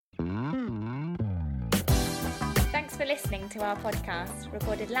Thanks for listening to our podcast,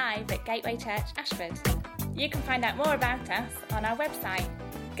 recorded live at Gateway Church, Ashford. You can find out more about us on our website,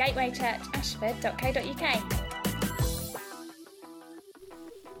 gatewaychurchashford.co.uk.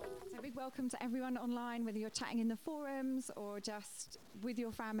 So a big welcome to everyone online, whether you're chatting in the forums or just with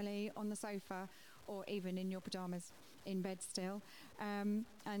your family on the sofa or even in your pyjamas in bed still. And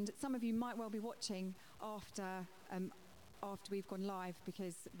some of you might well be watching after we've gone live,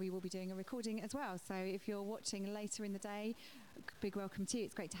 because we will be doing a recording as well. So if you're watching later in the day, big welcome to you.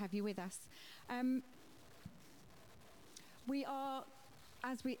 It's great to have you with us. We are,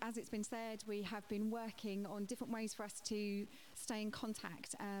 as it's been said, we have been working on different ways for us to stay in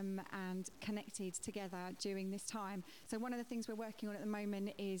contact and connected together during this time. So one of the things we're working on at the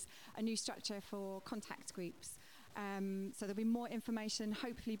moment is a new structure for contact groups. So there'll be more information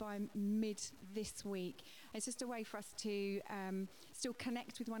hopefully by mid this week. It's just a way for us to still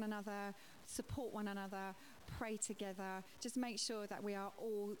connect with one another, support one another, pray together, just make sure that we are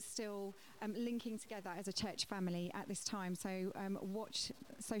all still linking together as a church family at this time. So watch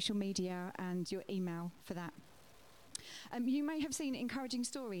social media and your email for that. You may have seen encouraging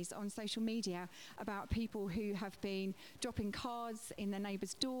stories on social media about people who have been dropping cards in their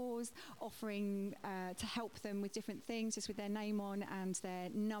neighbours' doors, offering to help them with different things, just with their name on and their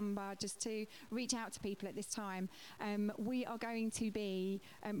number, just to reach out to people at this time. We are going to be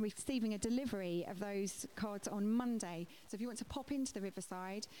receiving a delivery of those cards on Monday. So if you want to pop into the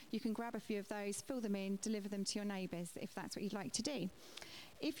Riverside, you can grab a few of those, fill them in, deliver them to your neighbours if that's what you'd like to do.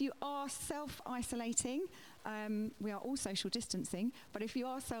 If you are self-isolating, we are all social distancing, but if you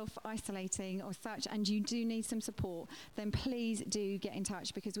are self-isolating or such and you do need some support, then please do get in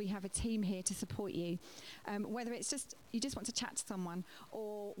touch, because we have a team here to support you. Whether it's just you just want to chat to someone,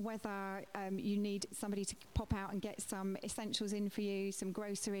 or whether you need somebody to pop out and get some essentials in for you, some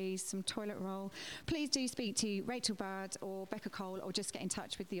groceries, some toilet roll, please do speak to Rachel Bird or Becca Cole, or just get in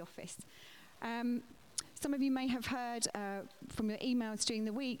touch with the office. Some of you may have heard from your emails during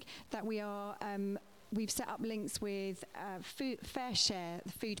the week that we've set up links with Fair Share,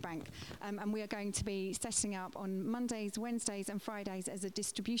 the food bank, and we are going to be setting up on Mondays, Wednesdays and Fridays as a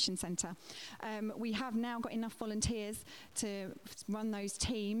distribution centre. We have now got enough volunteers to run those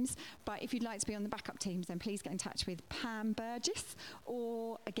teams, but if you'd like to be on the backup teams, then please get in touch with Pam Burgess,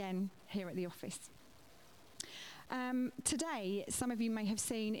 or again here at the office. Today, some of you may have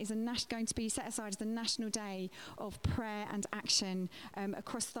seen, is going to be set aside as the National Day of Prayer and Action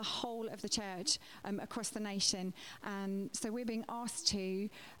across the whole of the church, across the nation. And so we're being asked to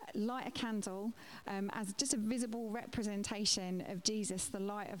light a candle as just a visible representation of Jesus, the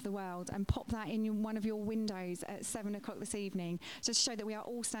light of the world, and pop that in one of your windows at 7 o'clock this evening, just to show that we are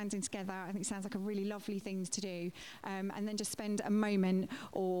all standing together. I think it sounds like a really lovely thing to do. And then just spend a moment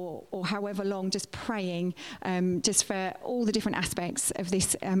or however long just praying just for all the different aspects of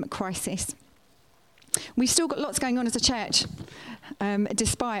this crisis. We've still got lots going on as a church,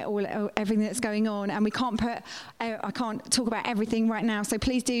 despite everything that's going on, and I can't talk about everything right now, so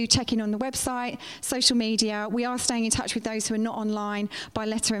please do check in on the website, social media. We are staying in touch with those who are not online by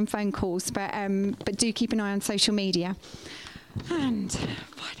letter and phone calls, but do keep an eye on social media. And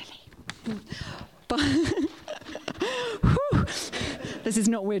finally, this is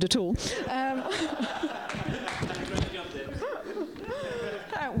not weird at all.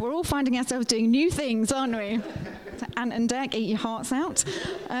 We're all finding ourselves doing new things, aren't we? So Ant and Dec, eat your hearts out.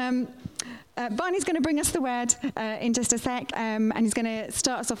 Barney's going to bring us the word in just a sec, and he's going to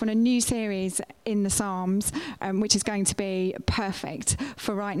start us off on a new series in the Psalms, which is going to be perfect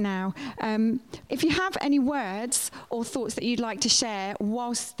for right now. If you have any words or thoughts that you'd like to share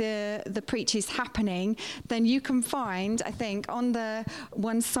whilst the preach is happening, then you can find, I think, on the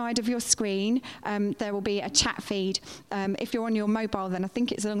one side of your screen, there will be a chat feed. If you're on your mobile, then I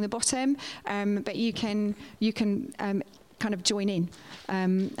think it's along the bottom, but you can kind of join in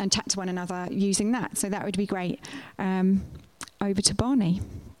and chat to one another using that. So that would be great. Over to Barney.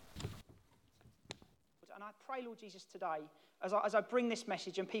 And I pray, Lord Jesus, today, as I bring this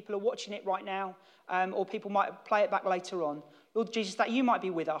message and people are watching it right now, or people might play it back later on, Lord Jesus, that you might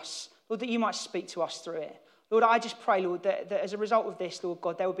be with us. Lord, that you might speak to us through it. Lord, I just pray, Lord, that as a result of this, Lord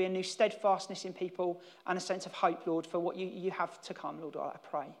God, there will be a new steadfastness in people and a sense of hope, Lord, for what you have to come, Lord, I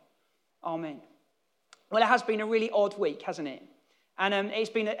pray. Amen. Well, it has been a really odd week, hasn't it? And it's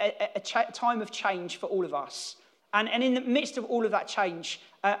been a time of change for all of us. And in the midst of all of that change,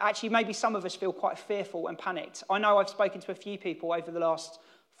 actually maybe some of us feel quite fearful and panicked. I know I've spoken to a few people over the last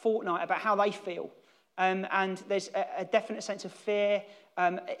fortnight about how they feel. And there's a definite sense of fear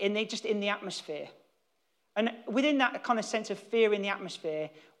in the atmosphere. And within that kind of sense of fear in the atmosphere,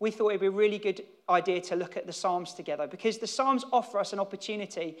 we thought it'd be a really good idea to look at the Psalms together, because the Psalms offer us an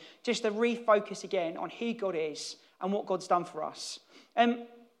opportunity just to refocus again on who God is and what God's done for us.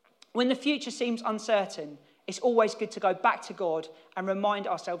 When the future seems uncertain, it's always good to go back to God and remind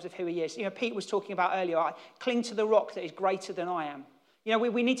ourselves of who he is. You know, Pete was talking about earlier, I cling to the rock that is greater than I am. You know,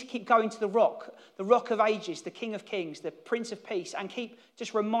 we need to keep going to the rock of ages, the King of Kings, the Prince of Peace, and keep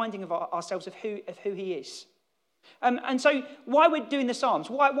just reminding of ourselves of who he is. And so why we're doing the Psalms,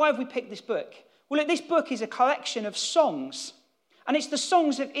 why have we picked this book? Well, look, this book is a collection of songs, and it's the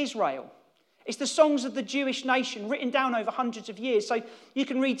songs of Israel. It's the songs of the Jewish nation written down over hundreds of years. So you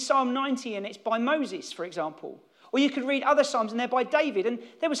can read Psalm 90 and it's by Moses, for example. Or you could read other Psalms and they're by David. And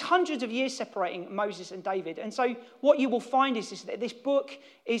there was hundreds of years separating Moses and David. And so what you will find is that this book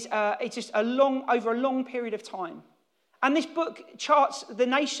is it's just over a long period of time. And this book charts the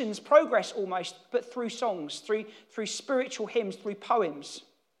nation's progress almost, but through songs, through spiritual hymns, through poems.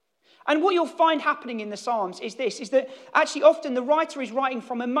 And what you'll find happening in the Psalms is that actually often the writer is writing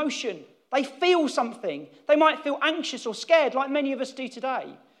from emotion. They feel something. They might feel anxious or scared like many of us do today.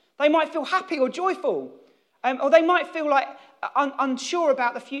 They might feel happy or joyful. Or they might feel like unsure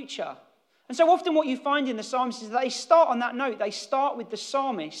about the future. And so often what you find in the Psalms is that they start on that note. They start with the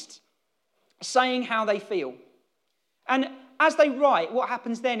psalmist saying how they feel. And as they write, what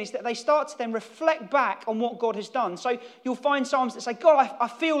happens then is that they start to then reflect back on what God has done. So you'll find Psalms that say, God, I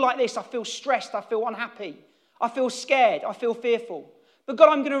feel like this. I feel stressed. I feel unhappy. I feel scared. I feel fearful. But God,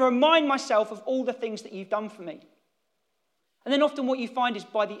 I'm going to remind myself of all the things that you've done for me. And then often what you find is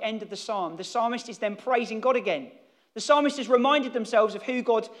by the end of the psalm, the psalmist is then praising God again. The psalmist has reminded themselves of who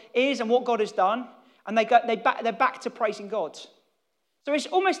God is and what God has done, and they're back to praising God. So it's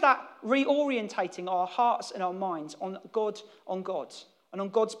almost that reorientating our hearts and our minds on God, and on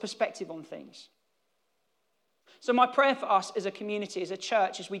God's perspective on things. So my prayer for us as a community, as a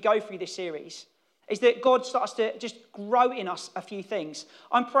church, as we go through this series, is that God starts to just grow in us a few things.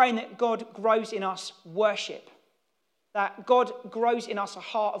 I'm praying that God grows in us worship. That God grows in us a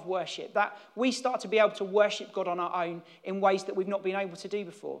heart of worship. That we start to be able to worship God on our own in ways that we've not been able to do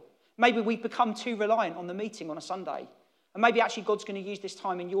before. Maybe we've become too reliant on the meeting on a Sunday. And maybe actually God's going to use this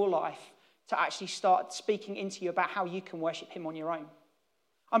time in your life to actually start speaking into you about how you can worship him on your own.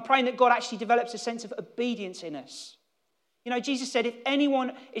 I'm praying that God actually develops a sense of obedience in us. You know, Jesus said, if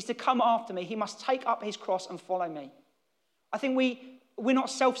anyone is to come after me, he must take up his cross and follow me. I think we're not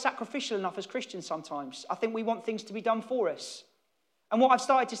self-sacrificial enough as Christians sometimes. I think we want things to be done for us. And what I've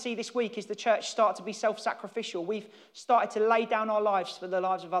started to see this week is the church start to be self-sacrificial. We've started to lay down our lives for the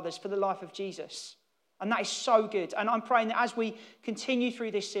lives of others, for the life of Jesus. And that is so good. And I'm praying that as we continue through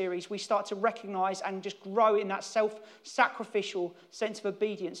this series, we start to recognize and just grow in that self-sacrificial sense of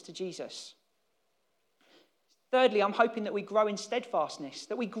obedience to Jesus. Thirdly, I'm hoping that we grow in steadfastness,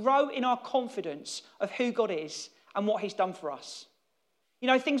 that we grow in our confidence of who God is and what he's done for us. You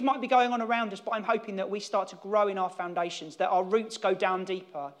know, things might be going on around us, but I'm hoping that we start to grow in our foundations, that our roots go down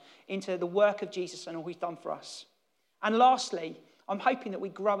deeper into the work of Jesus and all he's done for us. And lastly, I'm hoping that we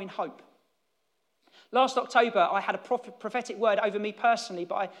grow in hope. Last October, I had a prophetic word over me personally,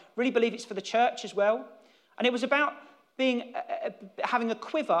 but I really believe it's for the church as well. And it was about having a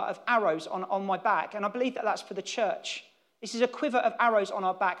quiver of arrows on my back. And I believe that that's for the church. This is a quiver of arrows on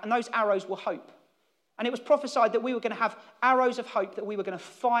our back, and those arrows were hope. And it was prophesied that we were going to have arrows of hope that we were going to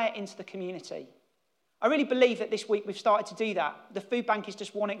fire into the community. I really believe that this week we've started to do that. The food bank is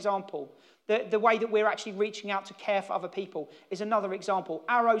just one example. The way that we're actually reaching out to care for other people is another example.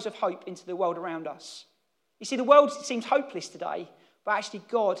 Arrows of hope into the world around us. You see, the world seems hopeless today, but actually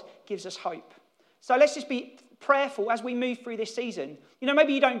God gives us hope. So let's just be prayerful as we move through this season. You know,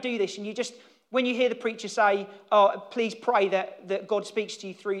 maybe you don't do this and you just, when you hear the preacher say, oh, please pray that God speaks to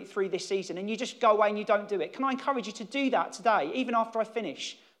you through this season, and you just go away and you don't do it. Can I encourage you to do that today, even after I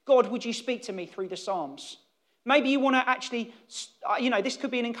finish? God, would you speak to me through the Psalms? Maybe you want to actually, this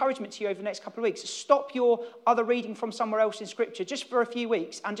could be an encouragement to you over the next couple of weeks. Stop your other reading from somewhere else in Scripture just for a few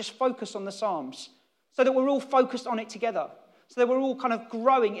weeks and just focus on the Psalms so that we're all focused on it together, so that we're all kind of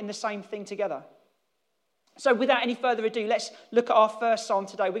growing in the same thing together. So without any further ado, let's look at our first Psalm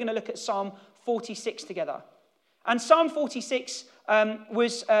today. We're going to look at Psalm 46 together. And Psalm 46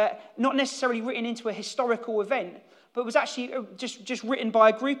 was not necessarily written into a historical event, but was actually just written by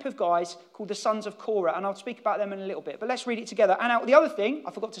a group of guys called the Sons of Korah, and I'll speak about them in a little bit, but let's read it together. And the other thing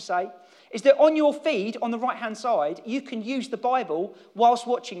I forgot to say is that on your feed, on the right-hand side, you can use the Bible whilst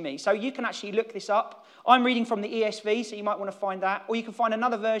watching me, so you can actually look this up. I'm reading from the ESV, so you might want to find that, or you can find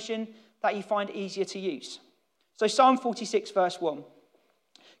another version that you find easier to use. So Psalm 46, verse 1.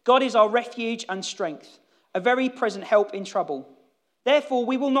 God is our refuge and strength, a very present help in trouble. Therefore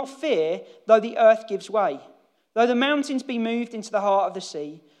we will not fear, though the earth gives way, though the mountains be moved into the heart of the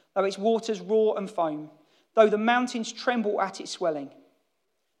sea, though its waters roar and foam, though the mountains tremble at its swelling.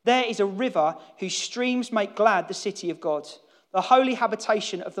 There is a river whose streams make glad the city of God, the holy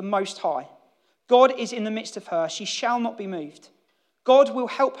habitation of the Most High. God is in the midst of her. She shall not be moved. God will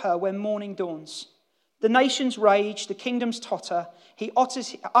help her when morning dawns. The nations rage, the kingdoms totter. He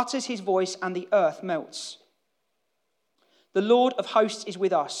utters his voice and the earth melts. The Lord of hosts is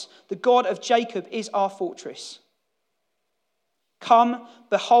with us. The God of Jacob is our fortress. Come,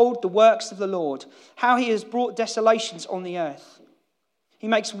 behold the works of the Lord, how he has brought desolations on the earth. He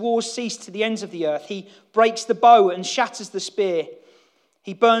makes wars cease to the ends of the earth. He breaks the bow and shatters the spear.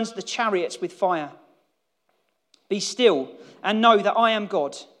 He burns the chariots with fire. Be still and know that I am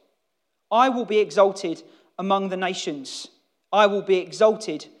God. I will be exalted among the nations. I will be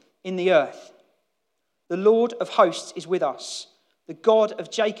exalted in the earth. The Lord of hosts is with us. The God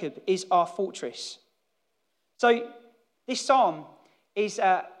of Jacob is our fortress. So this psalm is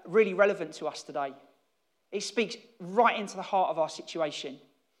really relevant to us today. It speaks right into the heart of our situation.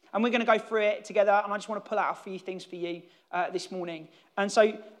 And we're going to go through it together, and I just want to pull out a few things for you this morning. And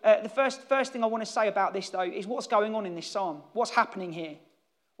so the first thing I want to say about this, though, is what's going on in this psalm. What's happening here?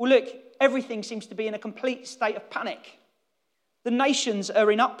 Well, look, everything seems to be in a complete state of panic. The nations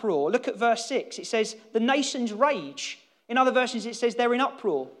are in uproar. Look at verse 6. It says, the nations rage. In other versions, it says they're in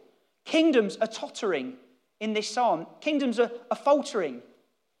uproar. Kingdoms are tottering in this psalm. Kingdoms are faltering.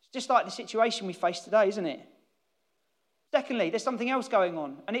 It's just like the situation we face today, isn't it? Secondly, there's something else going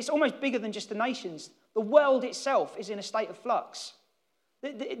on, and it's almost bigger than just the nations. The world itself is in a state of flux.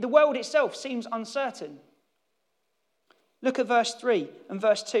 The world itself seems uncertain. Look at verse 3 and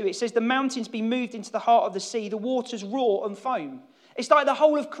verse 2. It says, the mountains be moved into the heart of the sea, the waters roar and foam. It's like the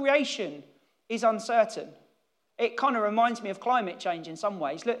whole of creation is uncertain. It kind of reminds me of climate change in some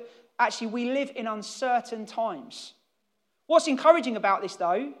ways. Look, actually, we live in uncertain times. What's encouraging about this,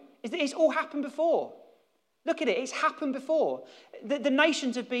 though, is that it's all happened before. Look at it, it's happened before. The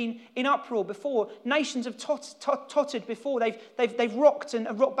nations have been in uproar before. Nations have tottered before. They've rocked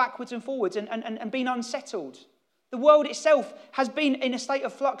and rocked backwards and forwards and been unsettled. The world itself has been in a state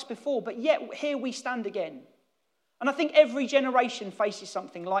of flux before, but yet here we stand again. And I think every generation faces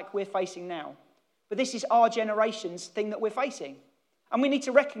something like we're facing now. But this is our generation's thing that we're facing. And we need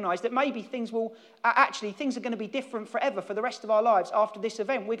to recognise that maybe things are going to be different forever for the rest of our lives after this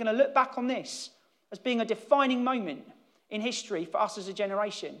event. We're going to look back on this as being a defining moment in history for us as a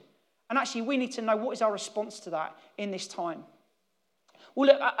generation. And actually, we need to know what is our response to that in this time. Well,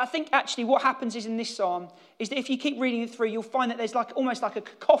 look, I think actually what happens is in this psalm is that if you keep reading it through, you'll find that there's almost like a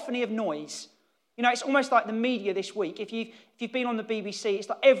cacophony of noise. You know, it's almost like the media this week. If you've been on the BBC, it's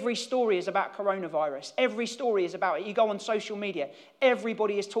like every story is about coronavirus. Every story is about it. You go on social media,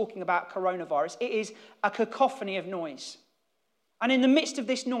 everybody is talking about coronavirus. It is a cacophony of noise. And in the midst of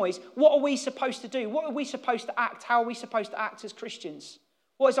this noise, what are we supposed to do? What are we supposed to act? How are we supposed to act as Christians?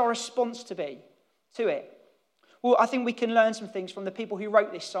 What is our response to it? Well, I think we can learn some things from the people who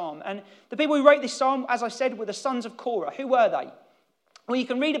wrote this psalm. And the people who wrote this psalm, as I said, were the sons of Korah. Who were they? Well, you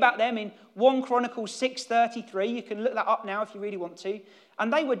can read about them in 1 Chronicles 6:33. You can look that up now if you really want to.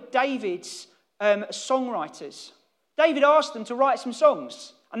 And they were David's songwriters. David asked them to write some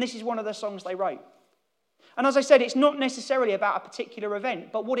songs. And this is one of the songs they wrote. And as I said, it's not necessarily about a particular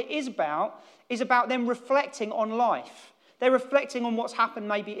event. But what it is about them reflecting on life. They're reflecting on what's happened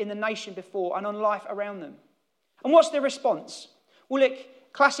maybe in the nation before and on life around them. And what's their response? Well, look,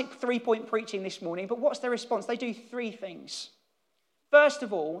 classic three-point preaching this morning, but what's their response? They do three things. First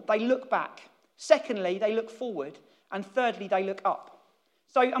of all, they look back. Secondly, they look forward. And thirdly, they look up.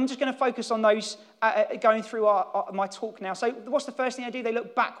 So I'm just going to focus on those going through my talk now. So what's the first thing they do? They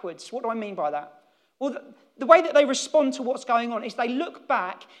look backwards. What do I mean by that? Well, the way that they respond to what's going on is they look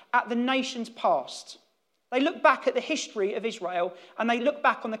back at the nation's past. They look back at the history of Israel, and they look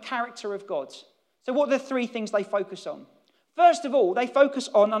back on the character of God. So what are the three things they focus on? First of all, they focus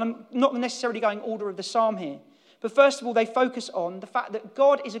on, and I'm not necessarily going order of the psalm here, but first of all, they focus on the fact that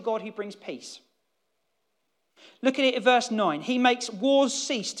God is a God who brings peace. Look at it at verse 9. He makes wars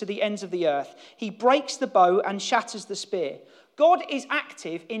cease to the ends of the earth. He breaks the bow and shatters the spear. God is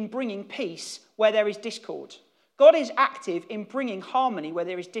active in bringing peace where there is discord. God is active in bringing harmony where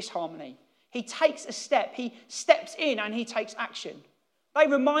there is disharmony. He takes a step. He steps in and he takes action. They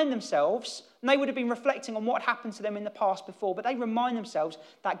remind themselves, and they would have been reflecting on what happened to them in the past before, but they remind themselves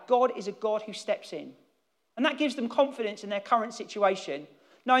that God is a God who steps in. And that gives them confidence in their current situation,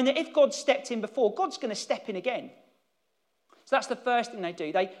 knowing that if God stepped in before, God's going to step in again. So that's the first thing they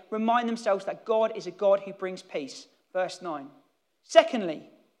do. They remind themselves that God is a God who brings peace. Verse 9. Secondly,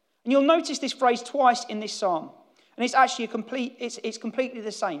 and you'll notice this phrase twice in this psalm, and it's actually it's completely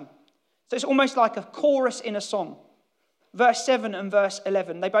the same. So it's almost like a chorus in a song. Verse 7 and verse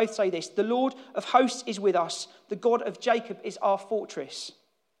 11, they both say this: the Lord of hosts is with us, the God of Jacob is our fortress.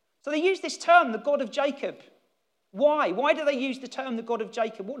 So they use this term, the God of Jacob. Why? Why do they use the term the God of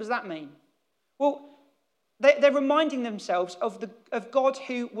Jacob? What does that mean? Well, they're reminding themselves of God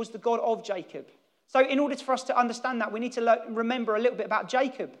who was the God of Jacob. So in order for us to understand that, we need to remember a little bit about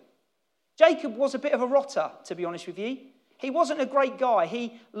Jacob. Jacob was a bit of a rotter, to be honest with you. He wasn't a great guy.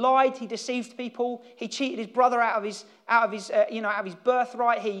 He lied. He deceived people. He cheated his brother out of his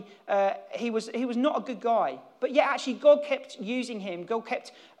birthright. He was not a good guy. But yet, actually, God kept using him. God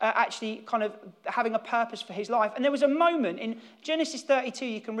kept actually kind of having a purpose for his life. And there was a moment in Genesis 32.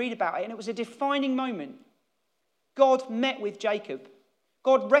 You can read about it, and it was a defining moment. God met with Jacob.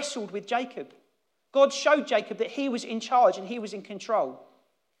 God wrestled with Jacob. God showed Jacob that he was in charge and he was in control.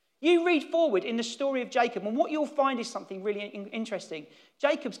 You read forward in the story of Jacob, and what you'll find is something really interesting.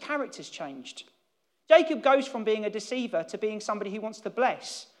 Jacob's character's changed. Jacob goes from being a deceiver to being somebody who wants to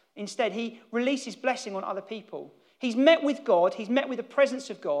bless. Instead, he releases blessing on other people. He's met with God, he's met with the presence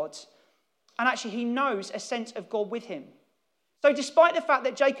of God, and actually he knows a sense of God with him. So despite the fact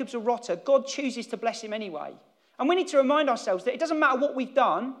that Jacob's a rotter, God chooses to bless him anyway. And we need to remind ourselves that it doesn't matter what we've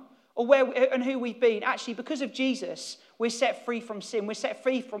done or where and who we've been. Actually, because of Jesus, we're set free from sin. We're set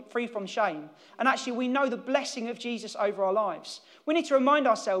free from shame. And actually, we know the blessing of Jesus over our lives. We need to remind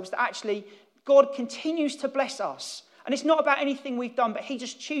ourselves that actually God continues to bless us. And it's not about anything we've done, but he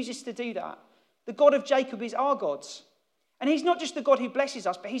just chooses to do that. The God of Jacob is our God. And he's not just the God who blesses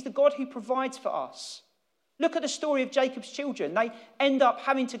us, but he's the God who provides for us. Look at the story of Jacob's children. They end up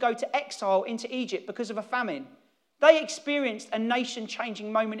having to go to exile into Egypt because of a famine. They experienced a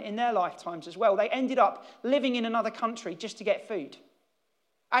nation-changing moment in their lifetimes as well. They ended up living in another country just to get food.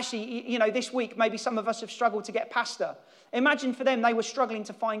 Actually, this week, maybe some of us have struggled to get pasta. Imagine for them, they were struggling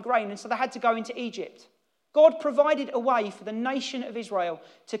to find grain, and so they had to go into Egypt. God provided a way for the nation of Israel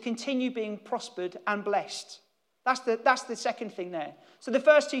to continue being prospered and blessed. That's the second thing there. So the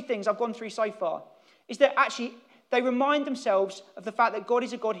first two things I've gone through so far is that actually they remind themselves of the fact that God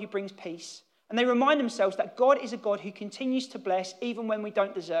is a God who brings peace. And they remind themselves that God is a God who continues to bless even when we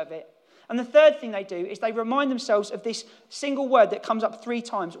don't deserve it. And the third thing they do is they remind themselves of this single word that comes up 3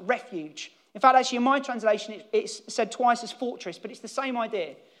 times, refuge. In fact, actually in my translation, it's said twice as fortress, but it's the same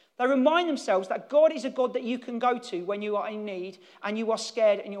idea. They remind themselves that God is a God that you can go to when you are in need and you are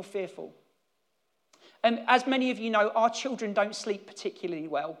scared and you're fearful. And as many of you know, our children don't sleep particularly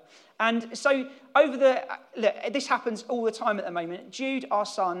well. And so this happens all the time at the moment. Jude, our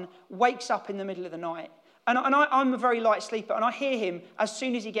son, wakes up in the middle of the night. And I'm a very light sleeper, and I hear him as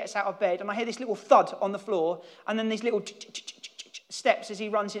soon as he gets out of bed, and I hear this little thud on the floor, and then these little steps as he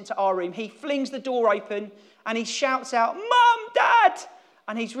runs into our room. He flings the door open, and he shouts out, "Mum, Dad!"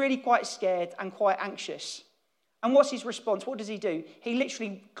 And he's really quite scared and quite anxious. And what's his response? What does he do? He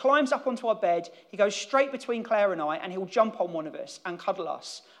literally climbs up onto our bed, he goes straight between Claire and I, and he'll jump on one of us and cuddle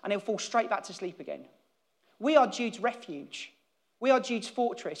us, and he'll fall straight back to sleep again. We are Jude's refuge. We are Jude's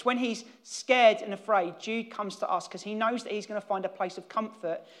fortress. When he's scared and afraid, Jude comes to us because he knows that he's going to find a place of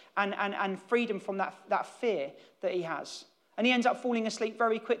comfort and freedom from that fear that he has. And he ends up falling asleep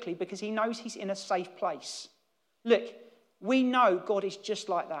very quickly because he knows he's in a safe place. Look, we know God is just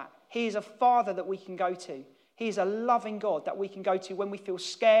like that. He is a father that we can go to. He is a loving God that we can go to when we feel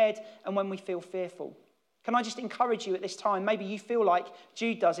scared and when we feel fearful. Can I just encourage you at this time? Maybe you feel like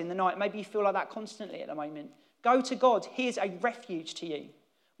Jude does in the night. Maybe you feel like that constantly at the moment. Go to God. He is a refuge to you.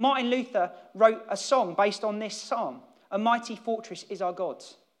 Martin Luther wrote a song based on this psalm. A mighty fortress is our God.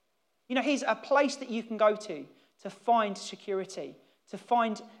 He's a place that you can go to find security, to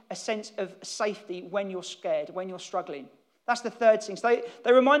find a sense of safety when you're scared, when you're struggling. That's the third thing. So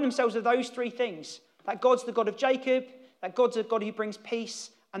they remind themselves of those 3 things. That God's the God of Jacob, that God's a God who brings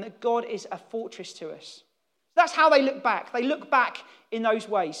peace, and that God is a fortress to us. That's how they look back. They look back in those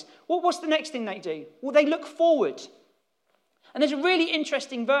ways. What's the next thing they do? Well, they look forward. And there's a really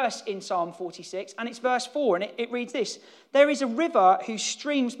interesting verse in Psalm 46, and it's verse 4, and it reads this: "There is a river whose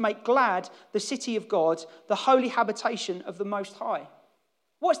streams make glad the city of God, the holy habitation of the Most High."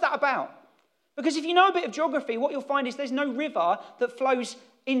 What's that about? Because if you know a bit of geography, what you'll find is there's no river that flows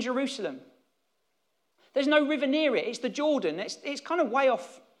in Jerusalem. There's no river near it. It's the Jordan. It's kind of way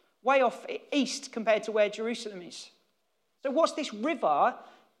off east compared to where Jerusalem is. So what's this river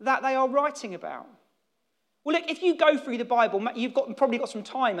that they are writing about? Well, look, if you go through the Bible, you've probably got some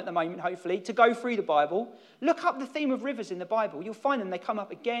time at the moment, hopefully, to go through the Bible. Look up the theme of rivers in the Bible. You'll find them. They come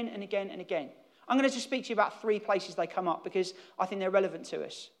up again and again and again. I'm going to just speak to you about 3 places they come up because I think they're relevant to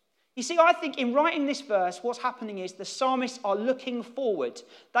us. You see, I think in writing this verse, what's happening is the psalmists are looking forward.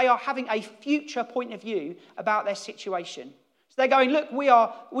 They are having a future point of view about their situation. So they're going, look,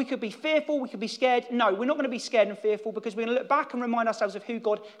 we could be fearful, we could be scared. No, we're not going to be scared and fearful because we're going to look back and remind ourselves of who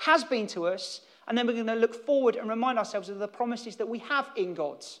God has been to us. And then we're going to look forward and remind ourselves of the promises that we have in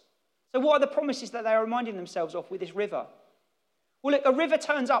God. So what are the promises that they are reminding themselves of with this river? Well, look, a river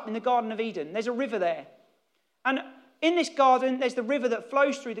turns up in the Garden of Eden. There's a river there. And in this garden, there's the river that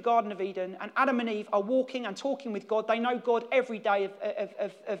flows through the Garden of Eden. And Adam and Eve are walking and talking with God. They know God every day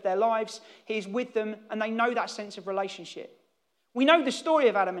of their lives. He is with them, and they know that sense of relationship. We know the story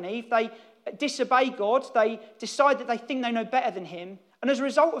of Adam and Eve. They disobey God. They decide that they think they know better than him. And as a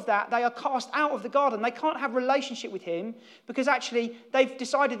result of that, they are cast out of the garden. They can't have a relationship with him because actually they've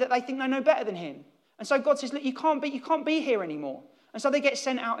decided that they think they know better than him. And so God says, look, you can't be here anymore. And so they get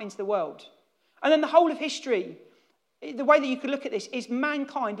sent out into the world. And then the whole of history, the way that you could look at this is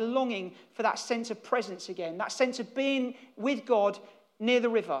mankind longing for that sense of presence again, that sense of being with God near the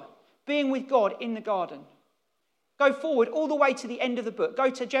river, being with God in the garden. Go forward all the way to the end of the book. Go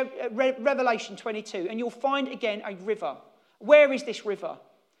to Revelation 22 and you'll find again a river. Where is this river?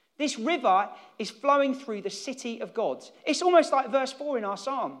 This river is flowing through the city of God. It's almost like verse 4 in our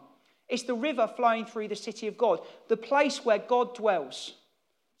psalm. It's the river flowing through the city of God, the place where God dwells.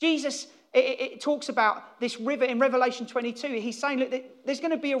 Jesus, it talks about this river in Revelation 22. He's saying, look, there's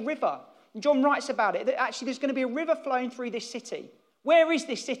going to be a river. John writes about it, that actually there's going to be a river flowing through this city. Where is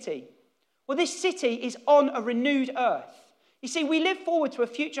this city? Well, this city is on a renewed earth. You see, we live forward to a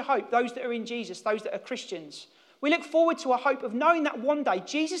future hope, those that are in Jesus, those that are Christians. We look forward to a hope of knowing that one day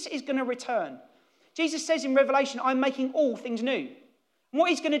Jesus is going to return. Jesus says in Revelation, I'm making all things new. And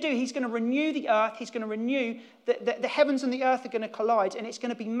what he's going to do, he's going to renew the earth. He's going to renew, the heavens and the earth are going to collide and it's going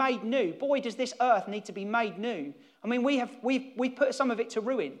to be made new. Boy, does this earth need to be made new. I mean, we've put some of it to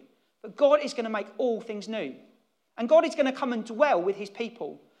ruin. But God is going to make all things new. And God is going to come and dwell with his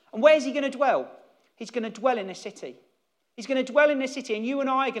people. And where is he going to dwell? He's going to dwell in a city. He's going to dwell in a city, and you and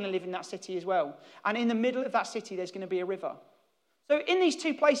I are going to live in that city as well. And in the middle of that city, there's going to be a river. So in these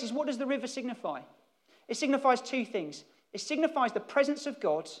 2 places, what does the river signify? It signifies 2 things. It signifies the presence of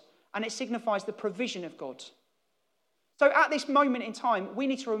God, and it signifies the provision of God. So at this moment in time, we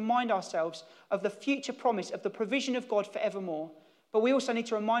need to remind ourselves of the future promise of the provision of God forevermore, but we also need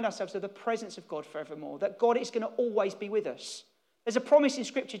to remind ourselves of the presence of God forevermore, that God is going to always be with us. There's a promise in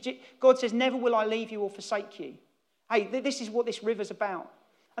Scripture. God says, never will I leave you or forsake you. Hey, this is what this river's about.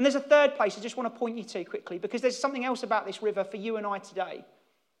 And there's a 3rd place I just want to point you to quickly because there's something else about this river for you and I today.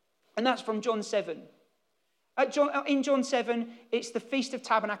 And that's from John 7. In John 7, it's the Feast of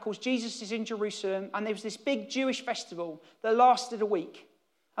Tabernacles. Jesus is in Jerusalem and there was this big Jewish festival that lasted a week.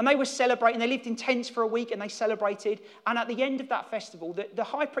 And they were celebrating. They lived in tents for a week and they celebrated. And at the end of that festival, the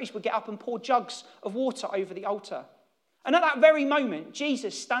high priest would get up and pour jugs of water over the altar. And at that very moment,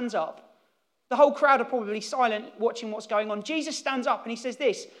 Jesus stands up. The whole crowd are probably silent watching what's going on. Jesus stands up and he says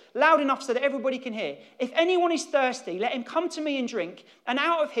this, loud enough so that everybody can hear. If anyone is thirsty, let him come to me and drink, and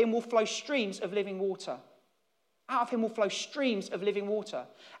out of him will flow streams of living water. Out of him will flow streams of living water.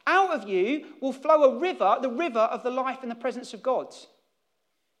 Out of you will flow a river, the river of the life and the presence of God.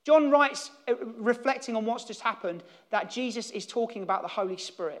 John writes, reflecting on what's just happened, that Jesus is talking about the Holy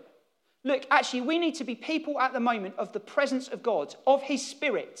Spirit. Look, actually, we need to be people at the moment of the presence of God, of his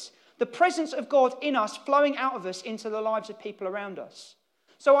Spirit. The presence of God in us flowing out of us into the lives of people around us.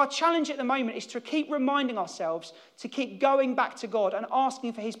 So our challenge at the moment is to keep reminding ourselves to keep going back to God and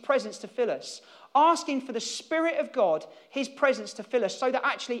asking for his presence to fill us. Asking for the Spirit of God, his presence to fill us so that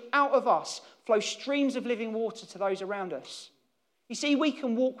actually out of us flow streams of living water to those around us. You see, we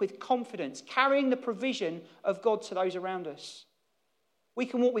can walk with confidence, carrying the provision of God to those around us. We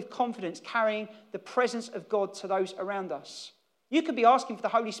can walk with confidence, carrying the presence of God to those around us. You could be asking for the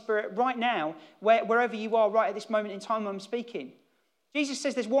Holy Spirit right now, wherever you are right at this moment in time when I'm speaking. Jesus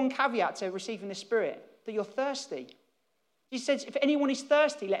says there's one caveat to receiving the Spirit, that you're thirsty. Jesus says, if anyone is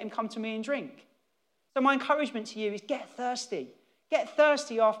thirsty, let him come to me and drink. So my encouragement to you is get thirsty. Get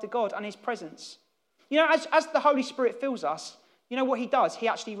thirsty after God and his presence. You know, as the Holy Spirit fills us, you know what he does? He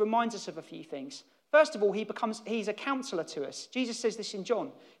actually reminds us of a few things. First of all, he's a counselor to us. Jesus says this in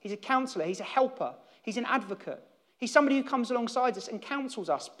John. He's a counselor. He's a helper. He's an advocate. He's somebody who comes alongside us and counsels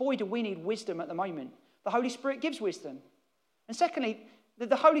us. Boy, do we need wisdom at the moment. The Holy Spirit gives wisdom. And secondly,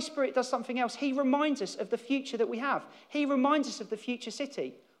 the Holy Spirit does something else. He reminds us of the future that we have. He reminds us of the future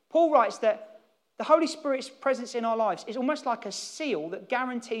city. Paul writes that The Holy Spirit's presence in our lives is almost like a seal that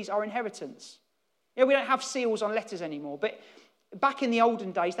guarantees our inheritance. You know, we don't have seals on letters anymore, but back in the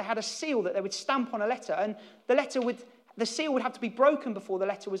olden days, they had a seal that they would stamp on a letter, and the seal would have to be broken before the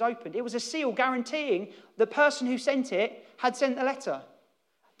letter was opened. It was a seal guaranteeing the person who sent it had sent the letter.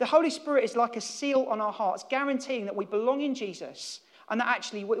 The Holy Spirit is like a seal on our hearts, guaranteeing that we belong in Jesus and that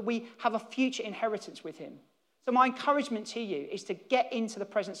actually we have a future inheritance with him. So my encouragement to you is to get into the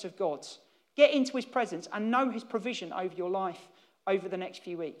presence of God. Get into his presence and know his provision over your life over the next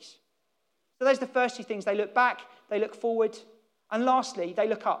few weeks. So there's the first two things. They look back, they look forward, and lastly, they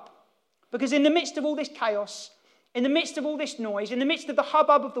look up. Because in the midst of all this chaos, in the midst of all this noise, in the midst of the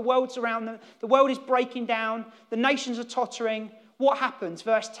hubbub of the world around them, the world is breaking down, the nations are tottering. What happens?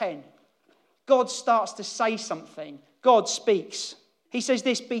 Verse 10. God starts to say something. God speaks. He says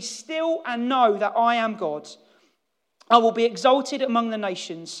this, "Be still and know that I am God. I will be exalted among the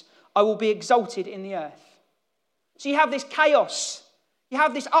nations. I will be exalted in the earth." So you have this chaos. You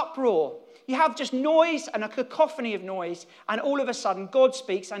have this uproar. You have just noise and a cacophony of noise. And all of a sudden, God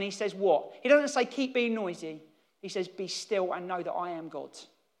speaks and he says what? He doesn't say, keep being noisy. He says, be still and know that I am God.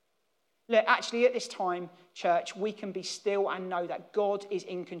 Look, actually at this time, church, we can be still and know that God is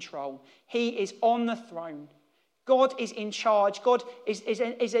in control. He is on the throne. God is in charge. God is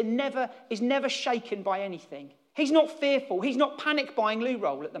never shaken by anything. He's not fearful. He's not panic buying loo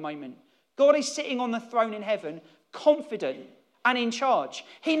roll at the moment. God is sitting on the throne in heaven, confident and in charge.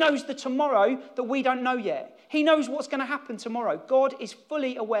 He knows the tomorrow that we don't know yet. He knows what's going to happen tomorrow. God is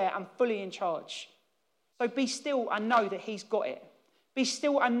fully aware and fully in charge. So be still and know that he's got it. Be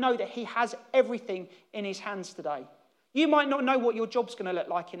still and know that he has everything in his hands today. You might not know what your job's going to look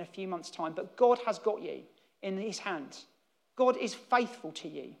like in a few months' time, but God has got you in his hand. God is faithful to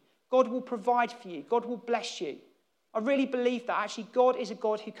you. God will provide for you. God will bless you. I really believe that actually God is a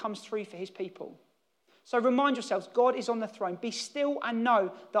God who comes through for his people. So remind yourselves, God is on the throne. Be still and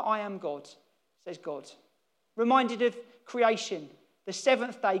know that I am God, says God. Reminded of creation, the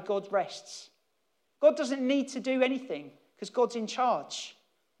seventh day God rests. God doesn't need to do anything because God's in charge.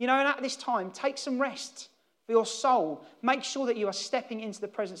 You know, and at this time, take some rest for your soul. Make sure that you are stepping into the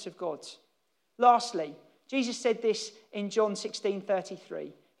presence of God. Lastly, Jesus said this in John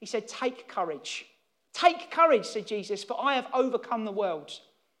 16:33. He said, take courage. Take courage, said Jesus, for I have overcome the world.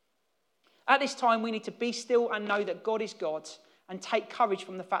 At this time, we need to be still and know that God is God and take courage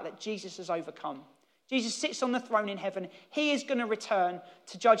from the fact that Jesus has overcome. Jesus sits on the throne in heaven. He is going to return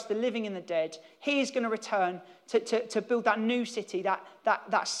to judge the living and the dead. He is going to return to build that new city,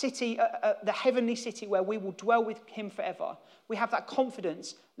 that city, the heavenly city where we will dwell with him forever. We have that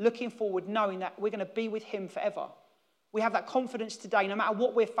confidence looking forward, knowing that we're going to be with him forever. We have that confidence today, no matter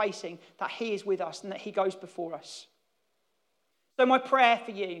what we're facing, that he is with us and that he goes before us. So my prayer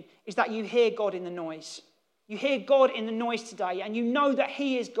for you is that you hear God in the noise. You hear God in the noise today and you know that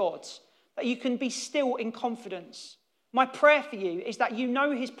he is God, that you can be still in confidence. My prayer for you is that you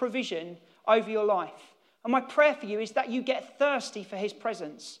know his provision over your life. And my prayer for you is that you get thirsty for his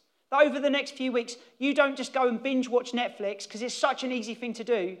presence. That over the next few weeks, you don't just go and binge watch Netflix because it's such an easy thing to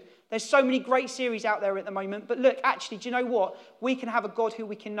do. There's so many great series out there at the moment. But look, actually, do you know what? We can have a God who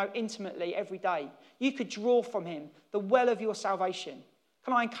we can know intimately every day. You could draw from him the well of your salvation.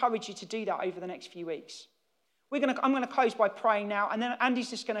 Can I encourage you to do that over the next few weeks? I'm going to close by praying now, and then Andy's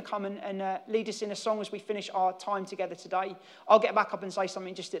just going to come and lead us in a song as we finish our time together today. I'll get back up and say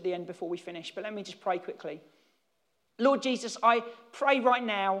something just at the end before we finish, but let me just pray quickly. Lord Jesus, I pray right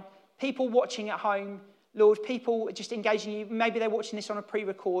now, people watching at home, Lord, people just engaging you, maybe they're watching this on a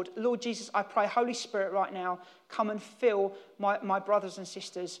pre-record. Lord Jesus, I pray, Holy Spirit, right now, come and fill my brothers and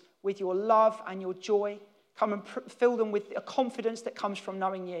sisters with your love and your joy. Come and fill them with a confidence that comes from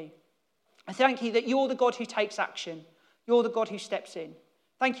knowing you. I thank you that you're the God who takes action. You're the God who steps in.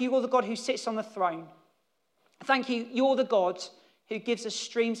 Thank you, you're the God who sits on the throne. Thank you, you're the God who gives us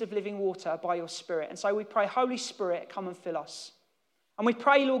streams of living water by your Spirit. And so we pray, Holy Spirit, come and fill us. And we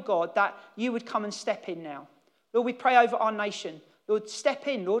pray, Lord God, that you would come and step in now. Lord, we pray over our nation. Lord, step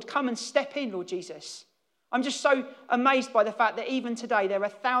in. Lord, come and step in, Lord Jesus. I'm just so amazed by the fact that even today there are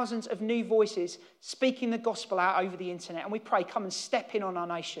thousands of new voices speaking the gospel out over the internet. And we pray, come and step in on our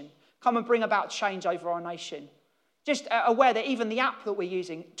nation. Come and bring about change over our nation. Just aware that even the app that we're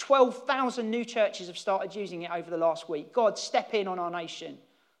using, 12,000 new churches have started using it over the last week. God, step in on our nation.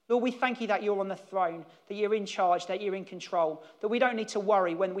 Lord, we thank you that you're on the throne, that you're in charge, that you're in control, that we don't need to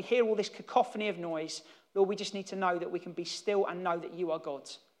worry when we hear all this cacophony of noise. Lord, we just need to know that we can be still and know that you are God.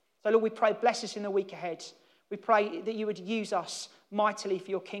 So, Lord, we pray, bless us in the week ahead. We pray that you would use us mightily for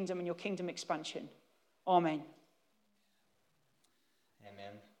your kingdom and your kingdom expansion. Amen.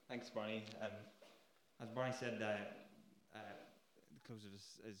 Amen. Thanks, Barney. as Barney said, the closer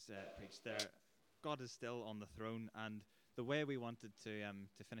is preached there, God is still on the throne, and the way we wanted to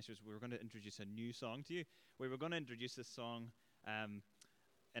finish was we were going to introduce a new song to you. We were going to introduce this song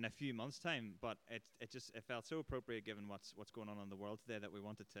in a few months' time, but it felt so appropriate given what's going on in the world today that we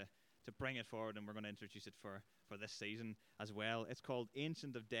wanted to bring it forward, and we're going to introduce it for this season as well. It's called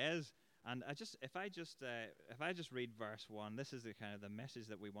Ancient of Days, and if I just read verse 1, this is the kind of the message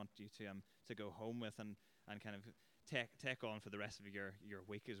that we want you to go home with and kind of take on for the rest of your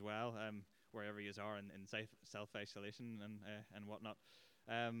week as well, wherever you are in self-isolation and whatnot.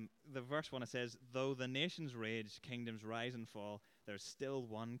 The verse 1, it says, "Though the nations rage, kingdoms rise and fall, there's still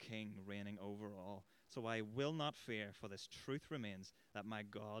one king reigning over all. So I will not fear, for this truth remains, that my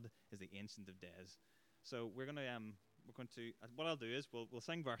God is the Ancient of Days." So we're going to what I'll do is we'll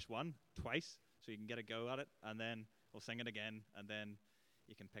sing verse 1 twice, so you can get a go at it, and then we'll sing it again, and then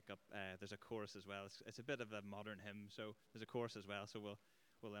you can pick up. There's a chorus as well. It's a bit of a modern hymn, so there's a chorus as well. So we'll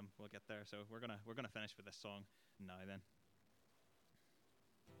get there. So we're gonna finish with this song now then.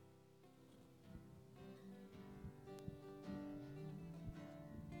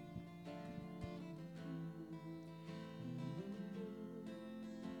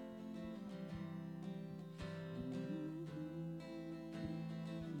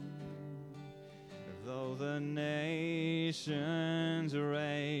 Though the nations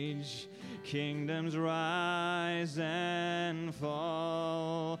rage, kingdoms rise and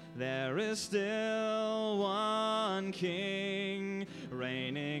fall, there is still one king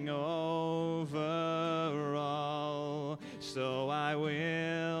reigning over all. So I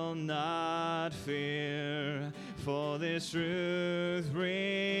will not fear, for this truth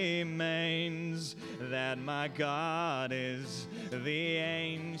remains, that my God is the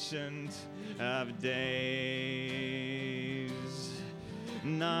Ancient of Days.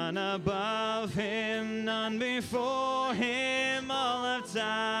 None above him, none before him, all of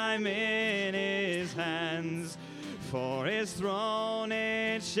time in his hands. For his throne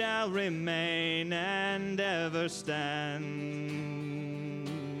it shall remain and ever stand.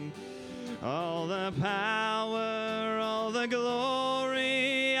 All the power, all the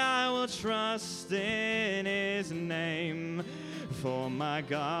glory, I will trust in his name. For my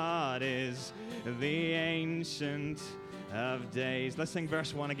God is the Ancient of Days. Let's sing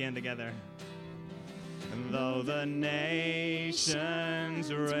verse 1 again together. Though the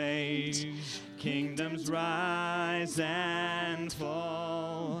nations rage, kingdoms rise and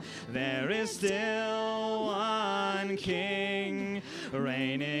fall, there is still one king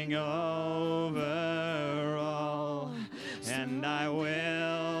reigning over all. And I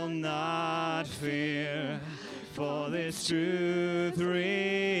will not fear, for this truth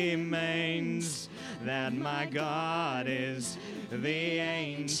remains, that my God is the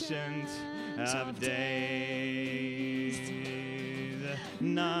Ancient of Days.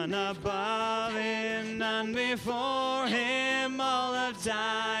 None above him, none before him, all of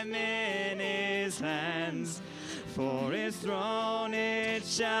time in his hands. For his throne it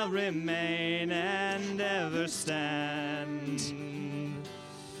shall remain and ever stand.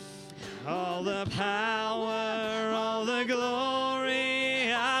 All the power, all the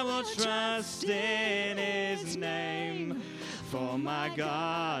glory, I will trust in his name. For my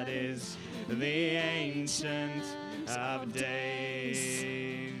God is the Ancient of Days.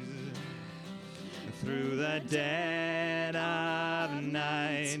 Through the dead of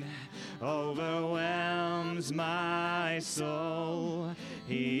night overwhelms my soul,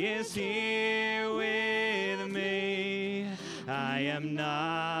 he is here with me. I am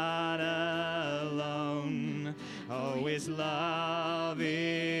not alone. Oh, his love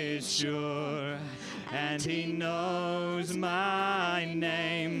is sure, and he knows my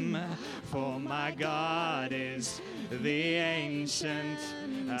name. For my God is the Ancient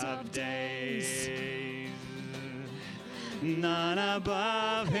of Days. None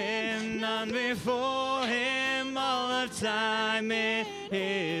above him, none before him, all of time in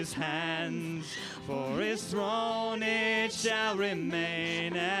his hands. For his throne it shall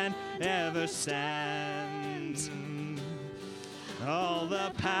remain and ever stand. All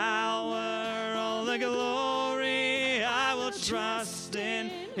the power, all the glory, I will trust in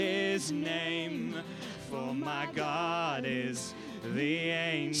his name. For my God is the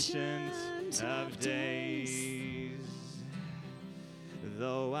Ancient of Days.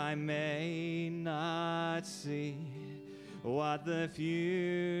 Though I may not see what the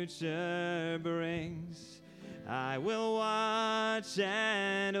future brings, I will watch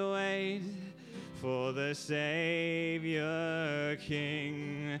and wait for the Savior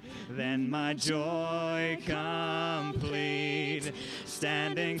King. Then my joy complete,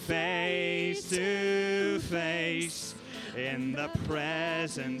 standing face to face in the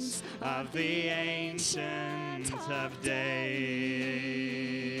presence of the Ancient of Days.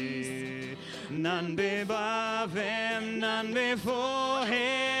 None above him, none before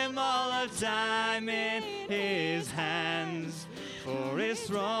him, all of time in his hands. For his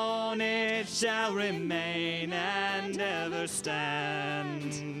throne it shall remain and ever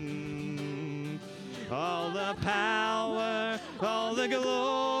stand. All the power, all the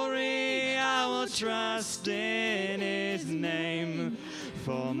glory, I will trust in his name.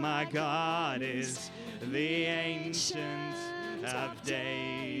 For my God is the Ancient of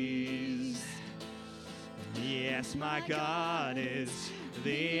Days. Yes, my God is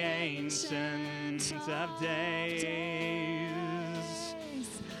the Ancient of Days.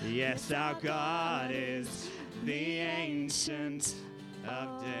 Yes, our God is the Ancient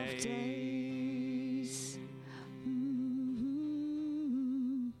of Days.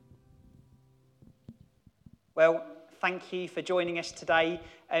 Well, thank you for joining us today.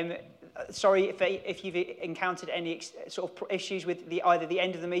 Sorry if you've encountered any sort of issues with either the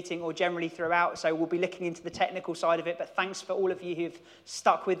end of the meeting or generally throughout, so we'll be looking into the technical side of it, but thanks for all of you who've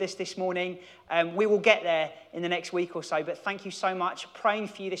stuck with us this morning. We will get there in the next week or so, but thank you so much. Praying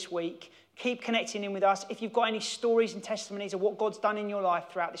for you this week. Keep connecting in with us. If you've got any stories and testimonies of what God's done in your life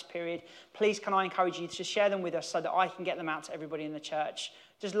throughout this period, please can I encourage you to share them with us so that I can get them out to everybody in the church.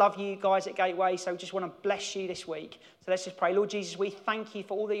 Just love you guys at Gateway, so just want to bless you this week. So let's just pray. Lord Jesus, we thank you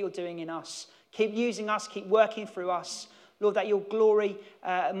for all that you're doing in us. Keep using us, keep working through us. Lord, that your glory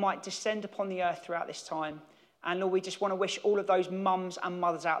might descend upon the earth throughout this time. And Lord, we just want to wish all of those mums and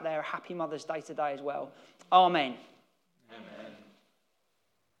mothers out there a happy Mother's Day today as well. Amen. Amen.